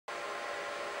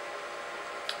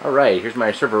Alright, here's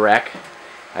my server rack.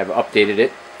 I've updated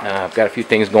it. I've got a few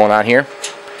things going on here.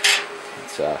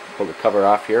 Let's pull the cover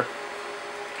off here.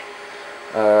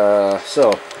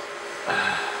 So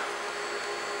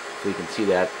you can see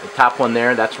that. The top one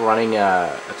there, that's running,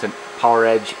 it's a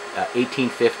PowerEdge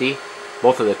 1850.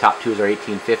 Both of the top twos are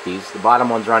 1850s. The bottom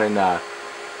one's running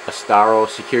Astaro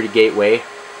Security Gateway.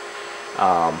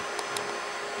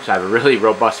 So I have a really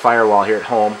robust firewall here at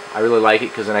home. I really like it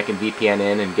because then I can VPN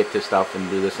in and get to stuff and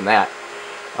do this and that.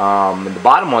 And the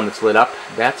bottom one that's lit up,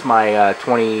 that's my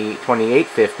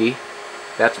 2850.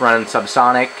 That's running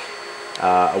subsonic,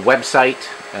 a website,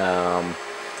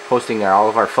 hosting all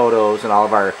of our photos and all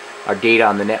of our data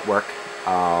on the network.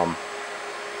 I'm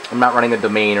not running a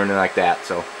domain or anything like that,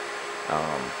 so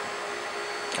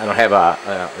I don't have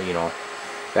you know,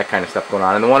 that kind of stuff going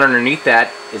on. And the one underneath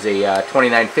that is a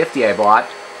 2950 I bought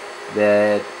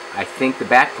that I think the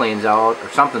backplane's out or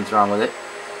something's wrong with it,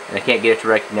 and I can't get it to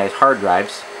recognize hard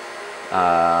drives. So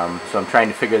I'm trying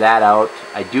to figure that out.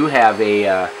 I do have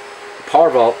a power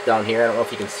vault down here. I don't know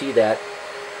if you can see that.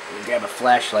 Let me grab a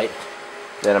flashlight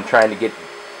that I'm trying to get.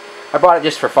 I bought it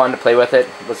just for fun to play with it.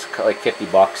 It was like 50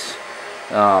 bucks.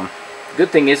 Good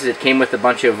thing is it came with a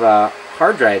bunch of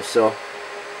hard drives, so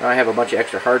now I have a bunch of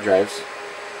extra hard drives.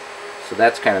 So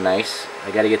that's kind of nice.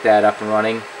 I got to get that up and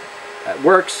running. It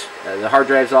works. The hard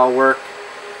drives all work.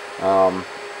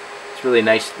 It's really a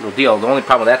nice little deal. The only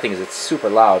problem with that thing is it's super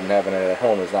loud, and having it at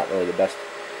home is not really the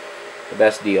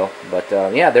best deal. But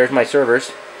yeah, there's my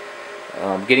servers.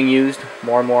 Getting used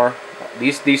more and more.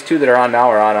 These two that are on now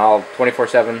are on all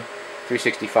 24/7,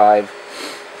 365.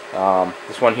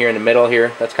 This one here in the middle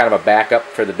here, that's kind of a backup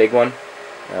for the big one.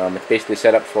 It's basically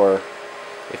set up for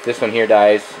if this one here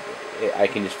dies, I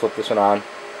can just flip this one on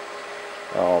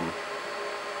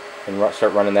and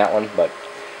start running that one. But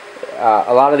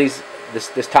a lot of these,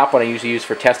 this top one I usually use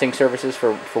for testing services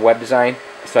for web design.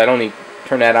 So I'd only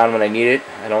turn that on when I need it.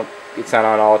 It's not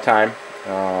on all the time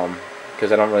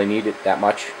because I don't really need it that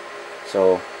much.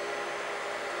 So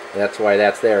that's why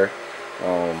that's there.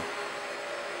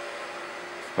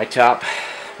 My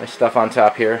stuff on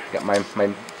top here. Got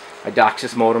my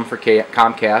DOCSIS modem for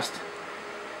Comcast,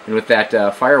 and with that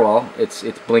firewall, it's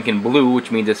blinking blue,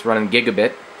 which means it's running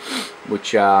gigabit,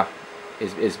 which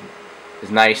is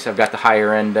nice. I've got the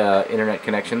higher end internet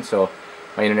connection, so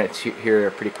my internet's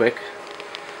here pretty quick.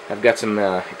 I've got some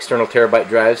external terabyte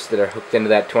drives that are hooked into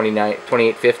that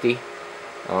 2850.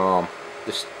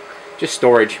 Just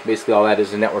storage. Basically, all that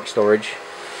is the network storage.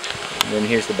 And then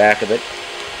here's the back of it.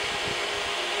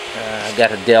 I've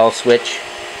got a Dell switch.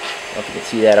 I don't know if you can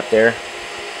see that up there.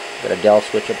 Got a Dell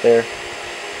switch up there.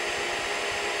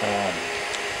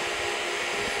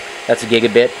 That's a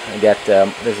gigabit. I got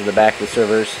this is the back of the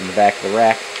servers and the back of the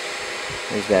rack.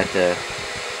 There's that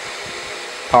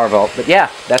power vault. But yeah,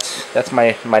 that's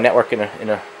my network in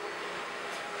a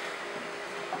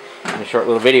short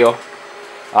little video.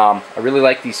 I really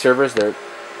like these servers.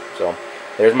 So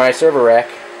there's my server rack,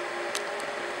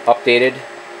 updated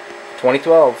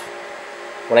 2012.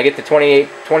 When I get the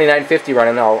 2950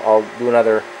 running, I'll do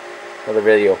another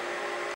video.